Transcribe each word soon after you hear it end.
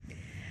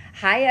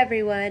Hi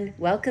everyone,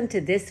 welcome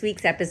to this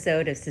week's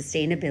episode of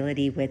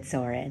Sustainability with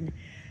Soren.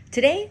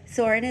 Today,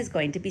 Soren is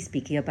going to be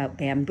speaking about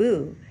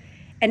bamboo.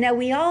 And now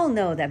we all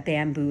know that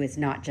bamboo is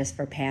not just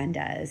for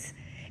pandas.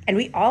 And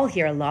we all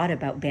hear a lot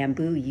about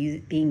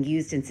bamboo being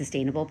used in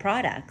sustainable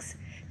products.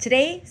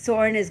 Today,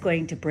 Soren is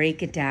going to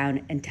break it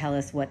down and tell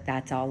us what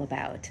that's all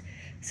about.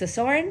 So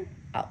Soren,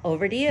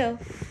 over to you.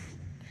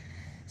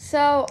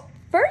 So,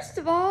 first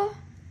of all,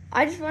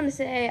 I just want to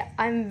say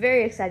I'm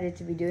very excited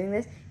to be doing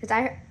this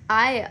because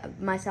I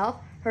myself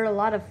heard a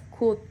lot of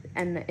cool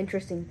and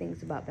interesting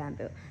things about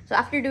bamboo. So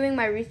after doing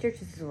my research,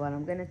 this is what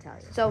I'm going to tell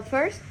you. So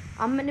first,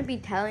 I'm going to be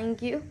telling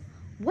you,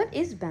 what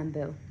is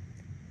bamboo?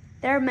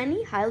 There are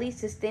many highly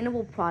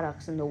sustainable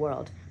products in the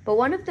world, but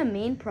one of the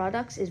main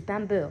products is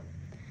bamboo.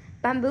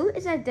 Bamboo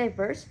is a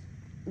diverse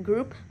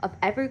group of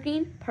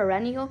evergreen,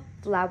 perennial,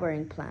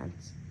 flowering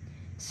plants.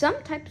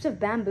 Some types of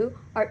bamboo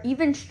are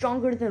even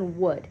stronger than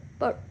wood.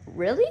 But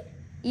really,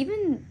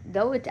 even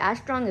though it's as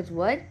strong as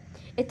wood,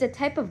 it's a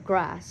type of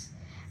grass,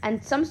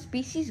 and some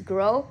species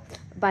grow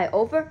by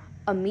over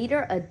a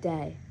meter a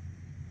day.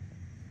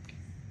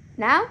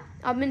 Now,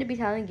 I'm going to be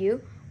telling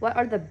you what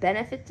are the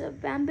benefits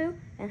of bamboo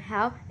and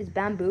how is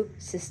bamboo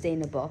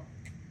sustainable.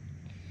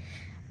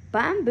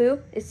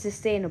 Bamboo is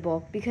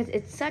sustainable because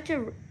it's such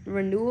a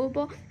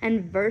renewable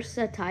and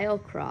versatile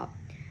crop.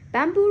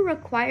 Bamboo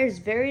requires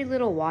very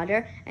little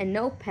water and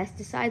no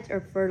pesticides or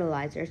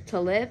fertilizers to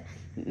live,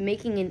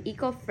 making it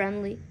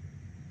eco-friendly.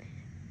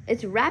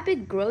 Its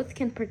rapid growth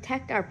can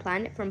protect our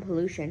planet from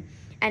pollution,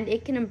 and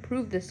it can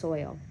improve the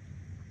soil.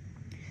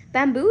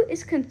 Bamboo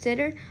is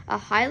considered a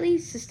highly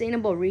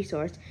sustainable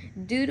resource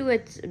due to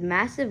its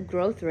massive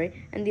growth rate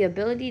and the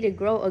ability to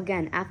grow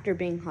again after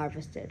being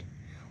harvested.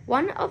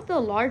 One of the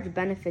large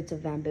benefits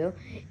of bamboo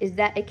is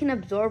that it can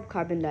absorb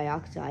carbon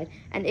dioxide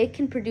and it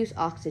can produce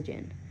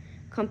oxygen.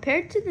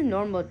 Compared to the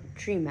normal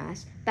tree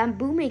mass,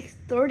 bamboo makes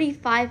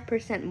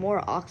 35%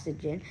 more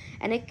oxygen,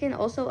 and it can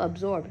also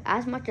absorb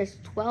as much as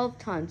 12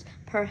 tons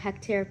per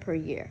hectare per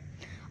year.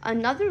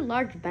 Another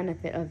large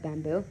benefit of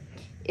bamboo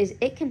is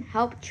it can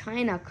help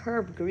China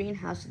curb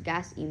greenhouse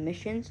gas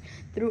emissions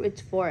through its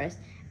forest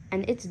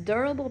and its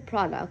durable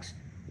products,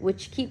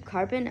 which keep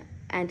carbon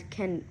and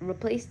can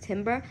replace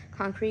timber,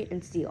 concrete,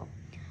 and steel.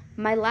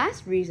 My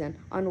last reason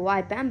on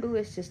why bamboo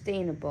is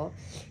sustainable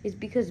is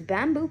because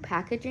bamboo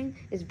packaging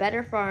is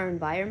better for our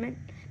environment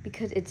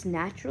because it's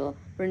natural,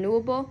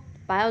 renewable,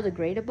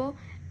 biodegradable,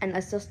 and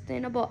a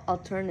sustainable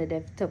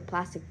alternative to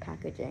plastic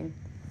packaging.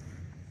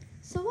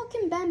 So what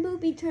can bamboo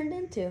be turned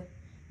into?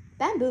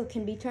 Bamboo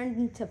can be turned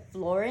into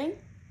flooring,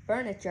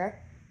 furniture,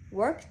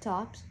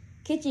 worktops,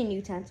 kitchen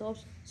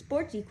utensils,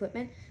 sports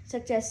equipment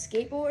such as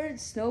skateboards,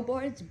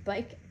 snowboards,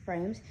 bike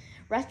frames,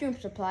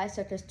 restroom supplies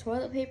such as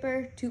toilet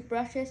paper,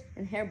 toothbrushes,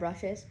 and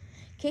hairbrushes,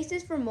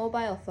 cases for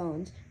mobile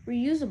phones,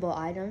 reusable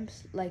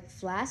items like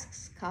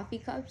flasks, coffee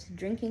cups,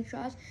 drinking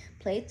straws,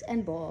 plates,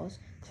 and bowls,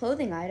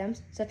 clothing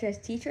items such as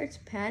t-shirts,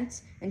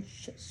 pants, and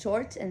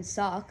shorts and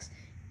socks,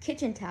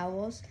 kitchen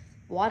towels,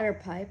 water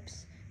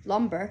pipes,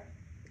 lumber,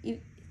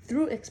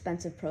 through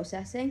expensive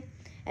processing.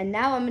 And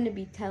now I'm going to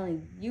be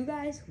telling you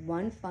guys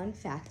one fun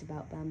fact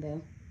about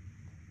bamboo.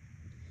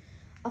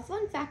 A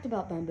fun fact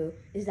about bamboo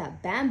is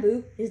that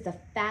bamboo is the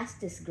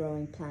fastest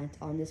growing plant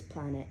on this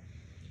planet.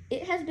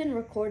 It has been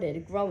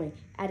recorded growing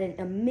at an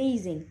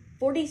amazing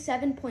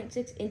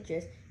 47.6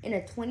 inches in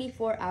a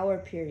 24-hour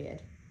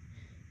period.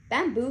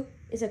 Bamboo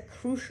is a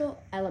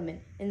crucial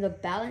element in the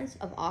balance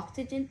of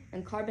oxygen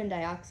and carbon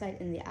dioxide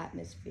in the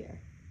atmosphere.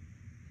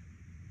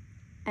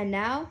 And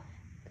now,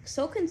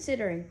 so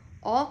considering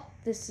all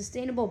the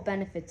sustainable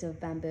benefits of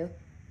bamboo,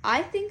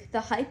 I think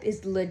the hype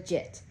is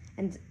legit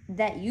and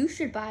that you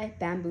should buy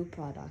bamboo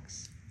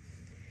products.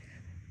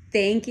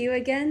 Thank you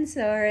again,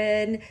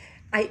 Soren.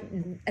 I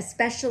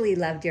especially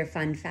loved your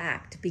fun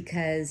fact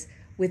because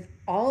with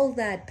all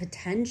that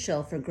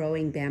potential for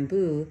growing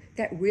bamboo,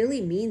 that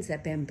really means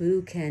that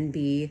bamboo can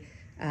be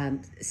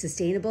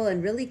sustainable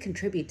and really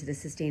contribute to the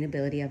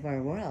sustainability of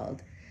our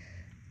world.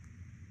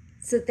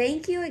 So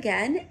thank you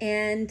again,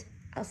 and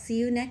I'll see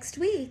you next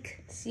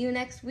week. See you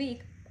next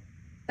week.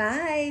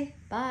 Bye.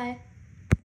 Bye.